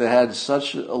that had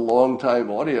such a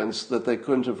long-time audience that they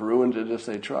couldn't have ruined it if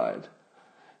they tried.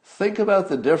 Think about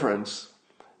the difference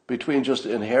between just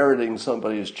inheriting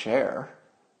somebody's chair,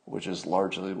 which is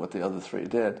largely what the other 3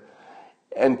 did,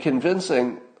 and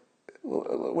convincing,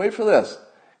 wait for this,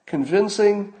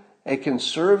 convincing a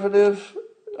conservative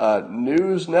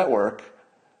news network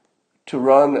to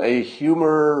run a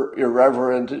humor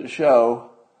irreverent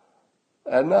show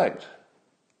at night.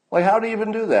 Like, how do you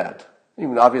even do that?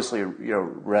 Even obviously,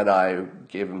 Red Eye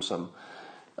gave him some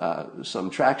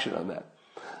traction on that.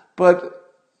 But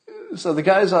so the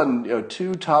guy's on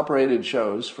two top-rated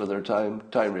shows for their time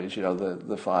ratings,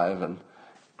 the Five and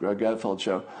Greg Gutfeld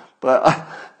show. But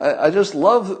I just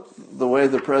love the way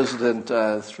the president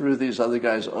threw these other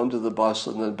guys onto the bus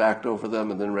and then backed over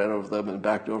them and then ran over them and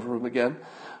backed over them again.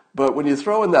 But when you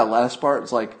throw in that last part,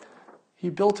 it's like he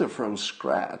built it from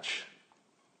scratch,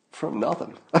 from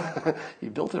nothing. He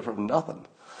built it from nothing.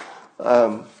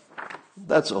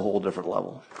 That's a whole different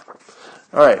level.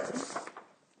 All right.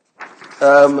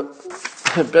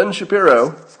 Ben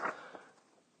Shapiro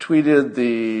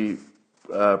tweeted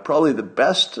probably the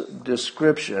best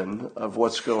description of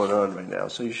what's going on right now.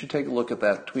 So you should take a look at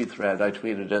that tweet thread. I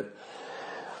tweeted it,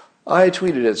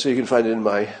 so you can find it in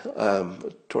my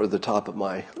toward the top of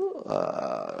my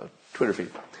Twitter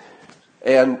feed.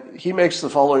 And he makes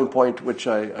the following point, which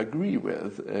I agree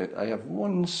with. I have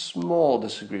one small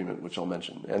disagreement, which I'll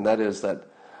mention, and that is that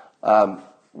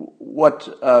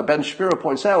what Ben Shapiro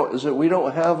points out is that we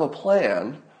don't have a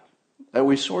plan, and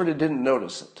we sort of didn't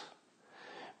notice it.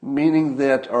 Meaning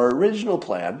that our original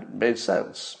plan made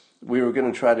sense. We were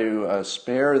going to try to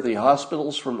spare the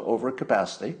hospitals from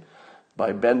overcapacity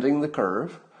by bending the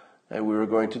curve, and we were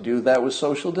going to do that with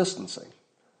social distancing.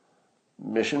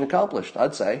 Mission accomplished,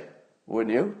 I'd say,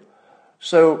 wouldn't you?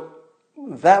 So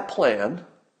that plan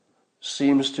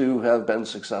seems to have been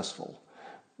successful.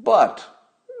 But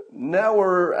now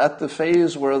we're at the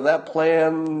phase where that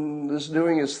plan is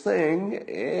doing its thing,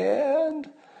 and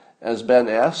as Ben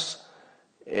asks,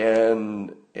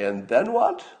 and then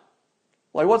what?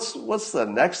 Like, what's the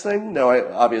next thing? Now,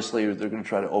 obviously, they're going to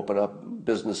try to open up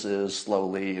businesses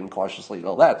slowly and cautiously and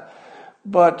all that.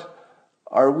 But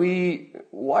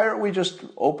why aren't we just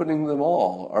opening them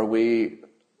all? Are we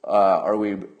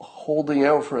holding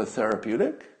out for a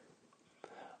therapeutic?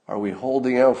 Are we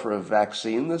holding out for a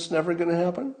vaccine that's never going to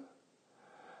happen?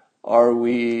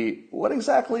 What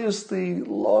exactly is the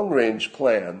long-range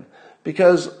plan?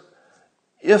 Because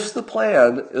if the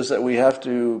plan is that we have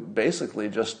to basically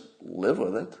just live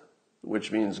with it,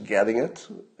 which means getting it,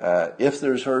 if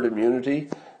there's herd immunity,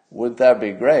 wouldn't that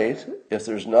be great? If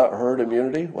there's not herd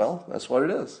immunity, well, that's what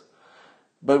it is.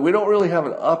 But we don't really have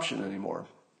an option anymore.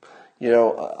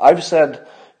 I've said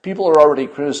people are already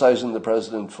criticizing the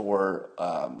president for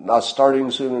not starting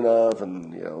soon enough,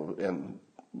 and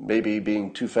maybe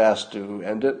being too fast to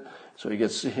end it. So he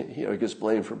gets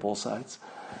blamed for both sides.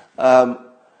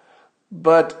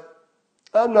 But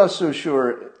I'm not so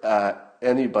sure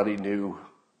anybody knew,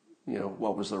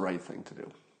 what was the right thing to do.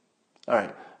 All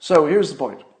right. So here's the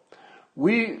point.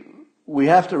 We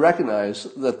have to recognize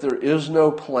that there is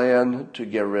no plan to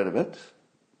get rid of it,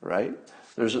 right?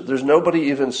 There's nobody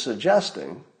even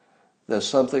suggesting that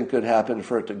something could happen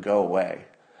for it to go away.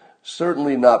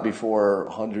 Certainly not before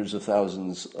hundreds of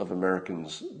thousands of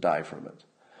Americans die from it.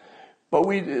 But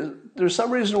there's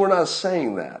some reason we're not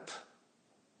saying that.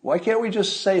 Why can't we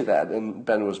just say that? And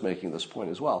Ben was making this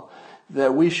point as well,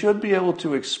 that we should be able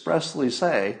to expressly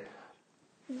say,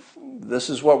 this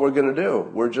is what we're going to do.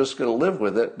 We're just going to live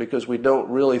with it because we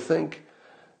don't really think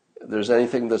there's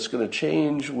anything that's going to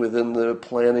change within the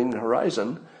planning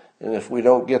horizon. And if we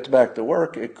don't get back to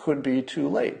work, it could be too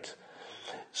late.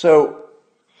 So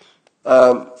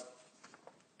I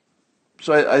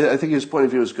think his point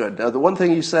of view is good. Now, the one thing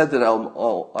he said that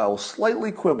I'll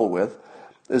slightly quibble with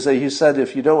is that he said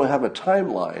if you don't have a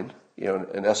timeline,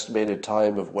 an estimated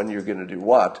time of when you're going to do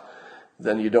what,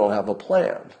 then you don't have a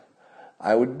plan.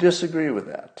 I would disagree with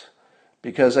that,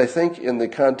 because I think in the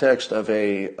context of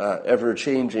a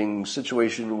ever-changing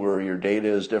situation where your data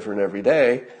is different every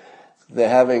day, that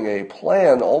having a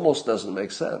plan almost doesn't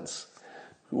make sense.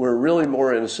 We're really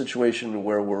more in a situation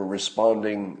where we're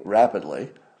responding rapidly,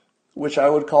 which I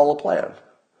would call a plan.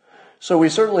 So we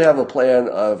certainly have a plan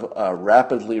of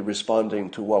rapidly responding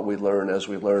to what we learn as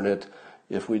we learn it.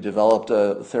 If we developed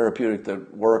a therapeutic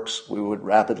that works, we would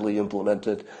rapidly implement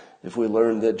it. If we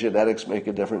learned that genetics make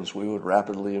a difference, we would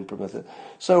rapidly implement it.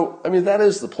 So, that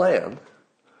is the plan,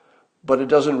 but it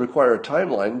doesn't require a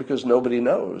timeline because nobody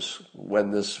knows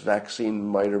when this vaccine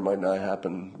might or might not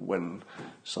happen, when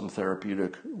some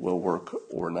therapeutic will work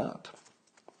or not.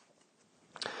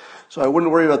 So I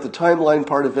wouldn't worry about the timeline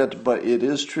part of it, but it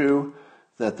is true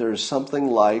that there's something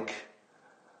like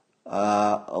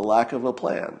a lack of a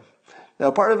plan.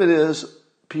 Now, part of it is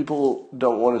people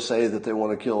don't want to say that they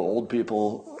want to kill old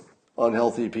people,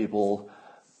 unhealthy people,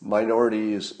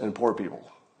 minorities, and poor people.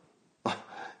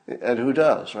 And who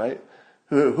does, right?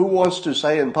 Who wants to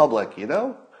say in public,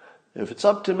 If it's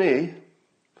up to me,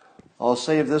 I'll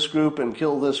save this group and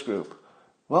kill this group.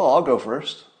 Well, I'll go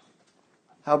first.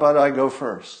 How about I go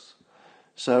first?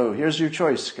 So here's your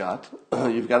choice, Scott.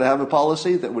 You've got to have a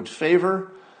policy that would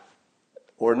favor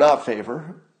or not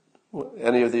favor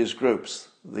any of these groups.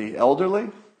 The elderly,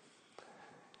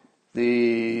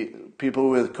 the people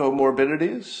with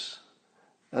comorbidities,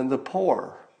 and the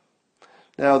poor.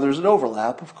 Now, there's an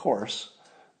overlap, of course,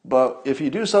 but if you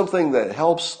do something that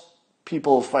helps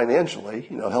people financially,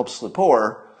 helps the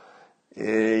poor,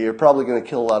 you're probably going to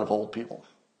kill a lot of old people.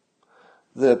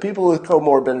 The people with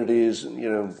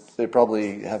comorbidities, they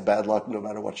probably have bad luck no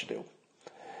matter what you do.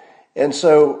 And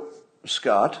so,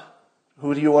 Scott,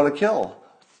 who do you want to kill?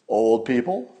 Old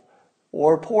people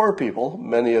or poor people,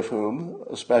 many of whom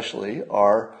especially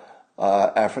are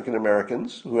African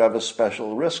Americans who have a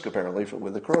special risk apparently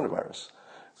with the coronavirus.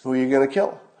 Who are you going to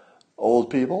kill? Old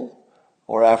people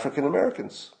or African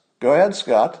Americans? Go ahead,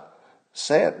 Scott.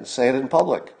 Say it. Say it in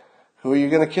public. Who are you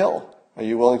going to kill? Are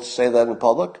you willing to say that in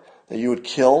public? That you would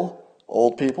kill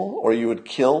old people or you would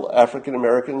kill African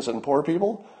Americans and poor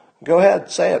people? Go ahead.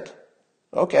 Say it.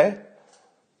 Okay.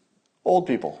 Old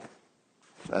people.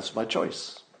 That's my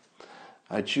choice.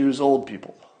 I choose old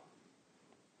people.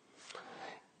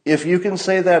 If you can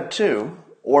say that too,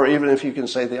 or even if you can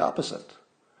say the opposite,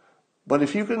 but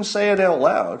if you can say it out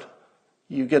loud,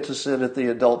 you get to sit at the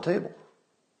adult table.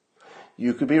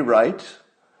 You could be right.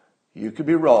 You could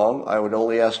be wrong. I would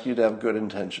only ask you to have good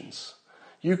intentions.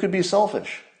 You could be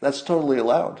selfish. That's totally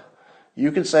allowed.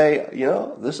 You could say,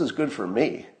 this is good for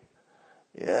me.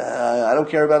 Yeah, I don't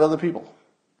care about other people.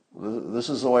 This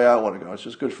is the way I want to go. It's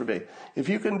just good for me. If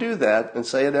you can do that and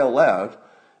say it out loud,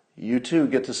 you too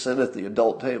get to sit at the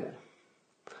adult table.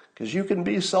 Because you can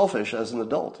be selfish as an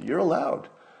adult. You're allowed.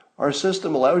 Our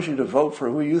system allows you to vote for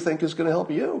who you think is going to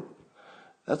help you.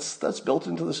 That's built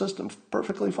into the system.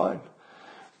 Perfectly fine.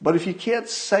 But if you can't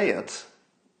say it,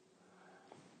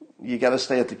 you got to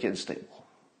stay at the kids' table.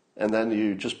 And then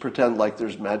you just pretend like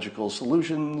there's magical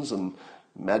solutions and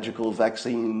magical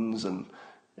vaccines and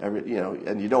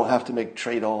and you don't have to make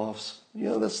trade-offs.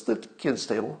 That's the kids'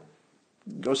 table.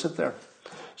 Go sit there.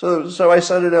 So I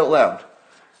said it out loud.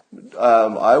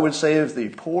 I would save the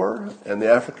poor and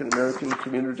the African American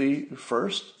community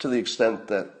first, to the extent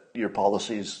that your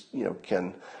policies,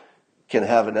 can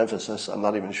have an emphasis. I'm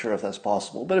not even sure if that's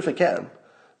possible, but if it can,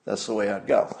 that's the way I'd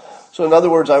go. So in other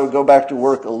words, I would go back to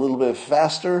work a little bit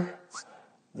faster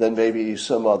than maybe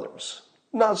some others.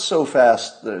 Not so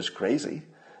fast that it's crazy.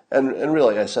 And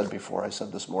really, I said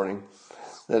this morning,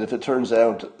 that if it turns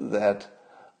out that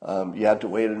you had to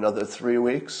wait another 3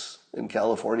 weeks in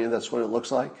California, that's what it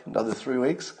looks like, another 3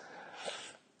 weeks.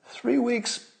 3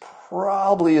 weeks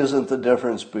probably isn't the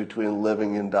difference between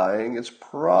living and dying. It's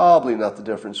probably not the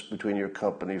difference between your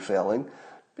company failing.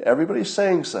 Everybody's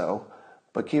saying so,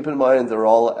 but keep in mind they're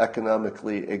all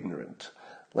economically ignorant.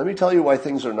 Let me tell you why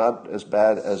things are not as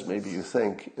bad as maybe you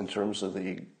think in terms of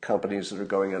the companies that are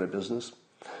going out of business.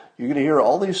 You're going to hear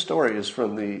all these stories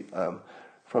from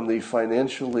the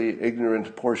financially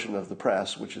ignorant portion of the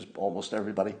press, which is almost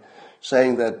everybody,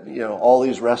 saying that all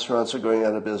these restaurants are going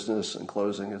out of business and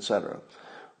closing, etc.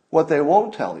 What they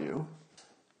won't tell you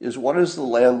is, what is the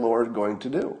landlord going to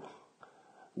do?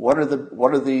 What do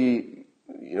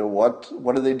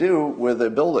they do with a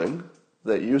building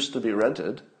that used to be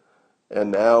rented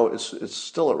and now it's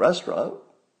still a restaurant,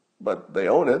 but they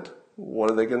own it?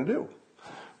 What are they going to do?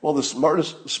 Well, the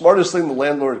smartest thing the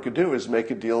landlord could do is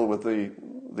make a deal with the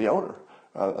owner,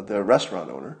 the restaurant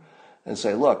owner, and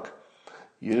say, look,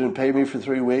 you didn't pay me for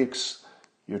 3 weeks.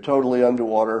 You're totally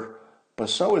underwater, but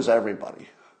so is everybody.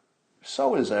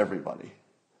 So is everybody.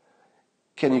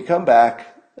 Can you come back?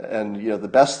 And the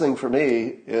best thing for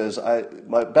me is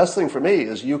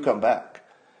you come back,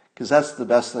 because that's the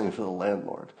best thing for the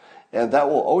landlord. And that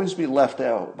will always be left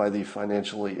out by the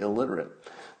financially illiterate.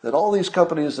 That all these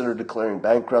companies that are declaring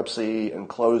bankruptcy and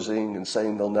closing and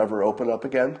saying they'll never open up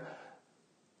again,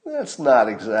 that's not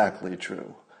exactly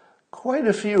true. Quite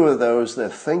a few of those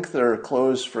that think they're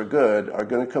closed for good are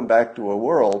going to come back to a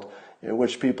world in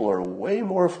which people are way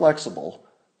more flexible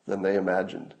than they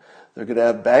imagined. They're going to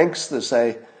have banks that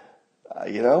say,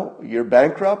 you're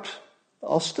bankrupt,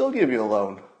 I'll still give you a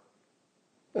loan.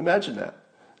 Imagine that.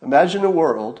 Imagine a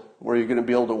world where you're going to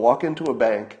be able to walk into a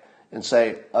bank and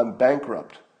say, I'm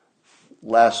bankrupt.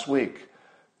 Last week,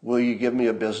 will you give me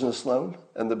a business loan?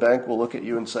 And the bank will look at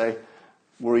you and say,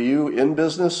 were you in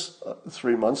business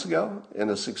 3 months ago in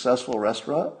a successful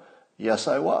restaurant? Yes,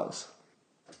 I was.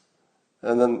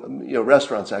 And then,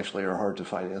 restaurants actually are hard to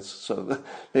finance. So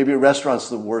maybe a restaurant's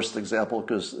the worst example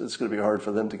because it's going to be hard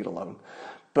for them to get a loan.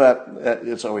 But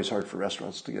it's always hard for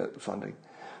restaurants to get funding.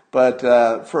 But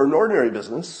for an ordinary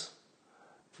business,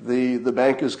 the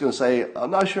bank is going to say,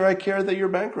 I'm not sure I care that you're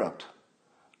bankrupt.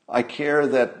 I care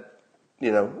that,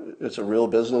 it's a real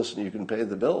business and you can pay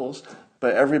the bills,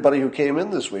 but everybody who came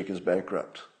in this week is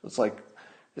bankrupt.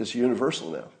 It's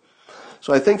universal now.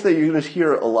 So I think that you're going to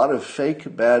hear a lot of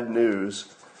fake bad news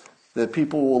that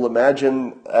people will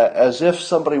imagine as if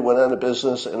somebody went out of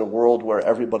business in a world where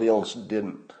everybody else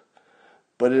didn't.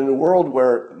 But in a world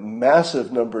where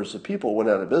massive numbers of people went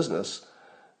out of business,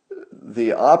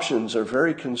 the options are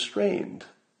very constrained.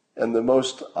 And the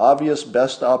most obvious,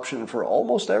 best option for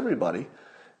almost everybody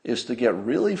is to get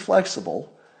really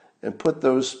flexible and put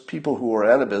those people who are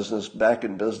out of business back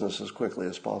in business as quickly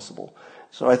as possible.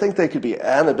 So I think they could be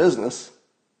out of business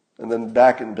and then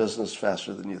back in business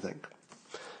faster than you think,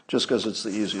 just because it's the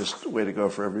easiest way to go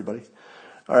for everybody.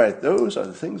 All right, those are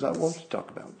the things I want to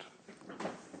talk about.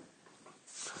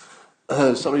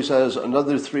 Somebody says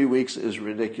another 3 weeks is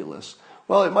ridiculous.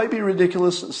 Well, it might be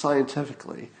ridiculous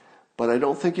scientifically, but I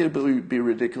don't think it would be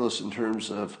ridiculous in terms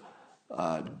of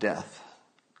death.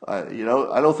 I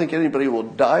don't think anybody will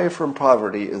die from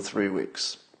poverty in 3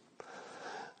 weeks.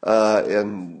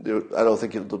 And I don't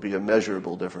think it'll be a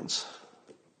measurable difference.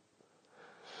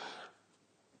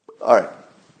 All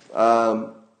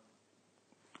right.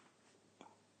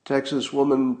 Texas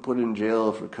woman put in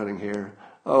jail for cutting hair.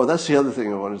 Oh, that's the other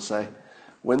thing I wanted to say.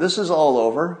 When this is all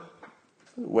over,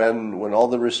 when all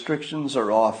the restrictions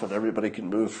are off and everybody can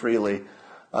move freely,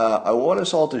 I want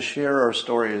us all to share our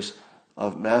stories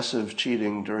of massive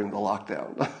cheating during the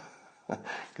lockdown.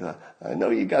 I know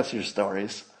you got your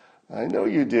stories. I know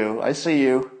you do. I see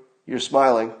you. You're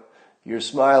smiling. You're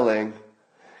smiling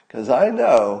because I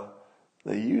know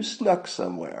that you snuck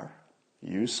somewhere.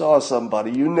 You saw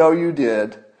somebody. You know you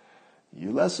did.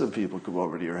 You let some people come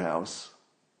over to your house.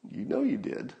 You know you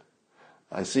did.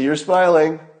 I see you're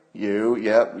smiling.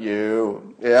 Yep,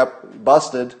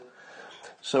 busted.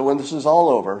 So when this is all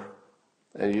over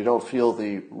and you don't feel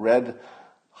the red,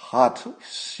 hot,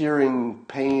 searing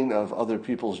pain of other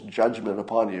people's judgment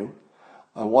upon you,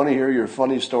 I want to hear your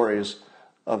funny stories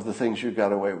of the things you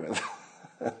got away with.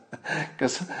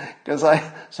 Because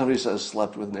somebody says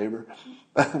slept with neighbor,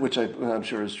 which I'm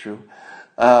sure is true.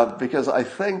 Because I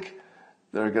think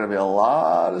there are going to be a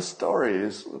lot of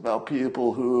stories about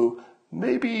people who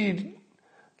maybe,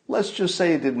 let's just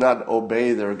say, did not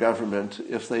obey their government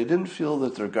if they didn't feel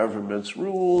that their government's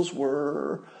rules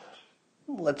were,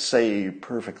 let's say,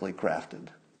 perfectly crafted.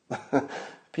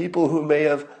 People who may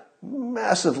have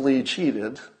massively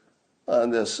cheated on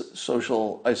this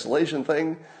social isolation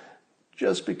thing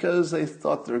just because they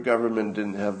thought their government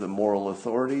didn't have the moral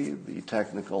authority, the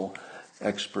technical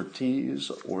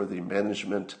expertise, or the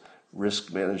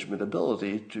risk management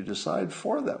ability to decide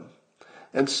for them.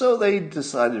 And so they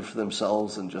decided for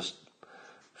themselves and just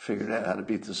figured out how to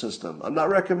beat the system. I'm not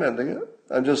recommending it.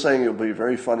 I'm just saying it'll be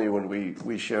very funny when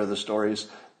we share the stories.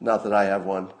 Not that I have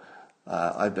one.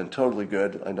 I've been totally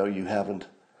good. I know you haven't.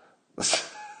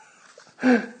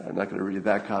 I'm not going to read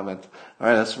that comment. All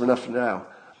right, that's enough for now.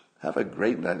 Have a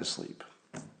great night of sleep.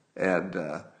 And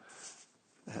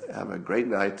have a great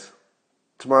night.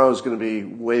 Tomorrow is going to be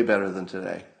way better than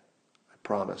today. I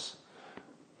promise.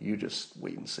 You just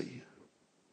wait and see.